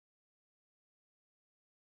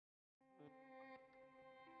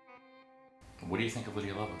What do you think of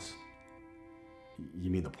Lydia Loveless? You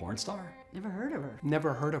mean the porn star? Never heard of her.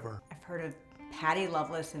 Never heard of her. I've heard of Patty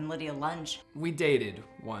Loveless and Lydia Lunch. We dated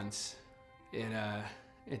once.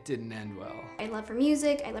 It didn't end well. I love her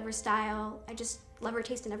music, I love her style, I just love her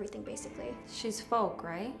taste in everything, basically. She's folk,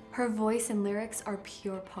 right? Her voice and lyrics are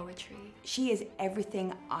pure poetry. She is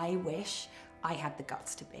everything I wish I had the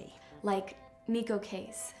guts to be. Like Nico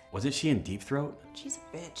Case. Wasn't she in Deep Throat? She's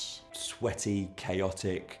a bitch. Sweaty,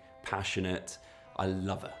 chaotic, passionate. I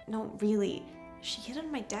love her. No, really. She hit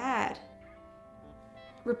on my dad.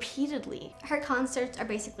 Repeatedly. Her concerts are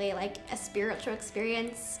basically like a spiritual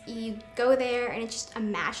experience. You go there and it's just a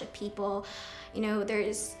mash of people. You know,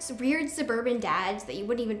 there's weird suburban dads that you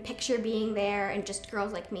wouldn't even picture being there, and just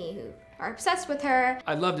girls like me who are obsessed with her.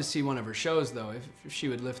 I'd love to see one of her shows though, if she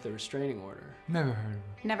would lift the restraining order. Never heard of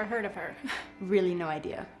her. Never heard of her. Really no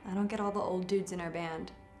idea. I don't get all the old dudes in our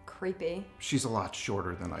band. Creepy. She's a lot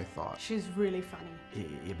shorter than I thought. She's really funny.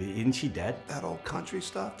 Yeah, but isn't she dead? That old country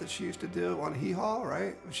stuff that she used to do on Hee Haw,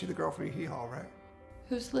 right? Was she the girl from Hee Haw, right?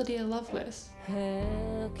 Who's Lydia Loveless?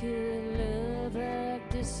 How could love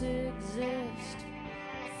like this exist?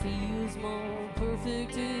 Feels more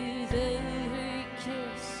perfect if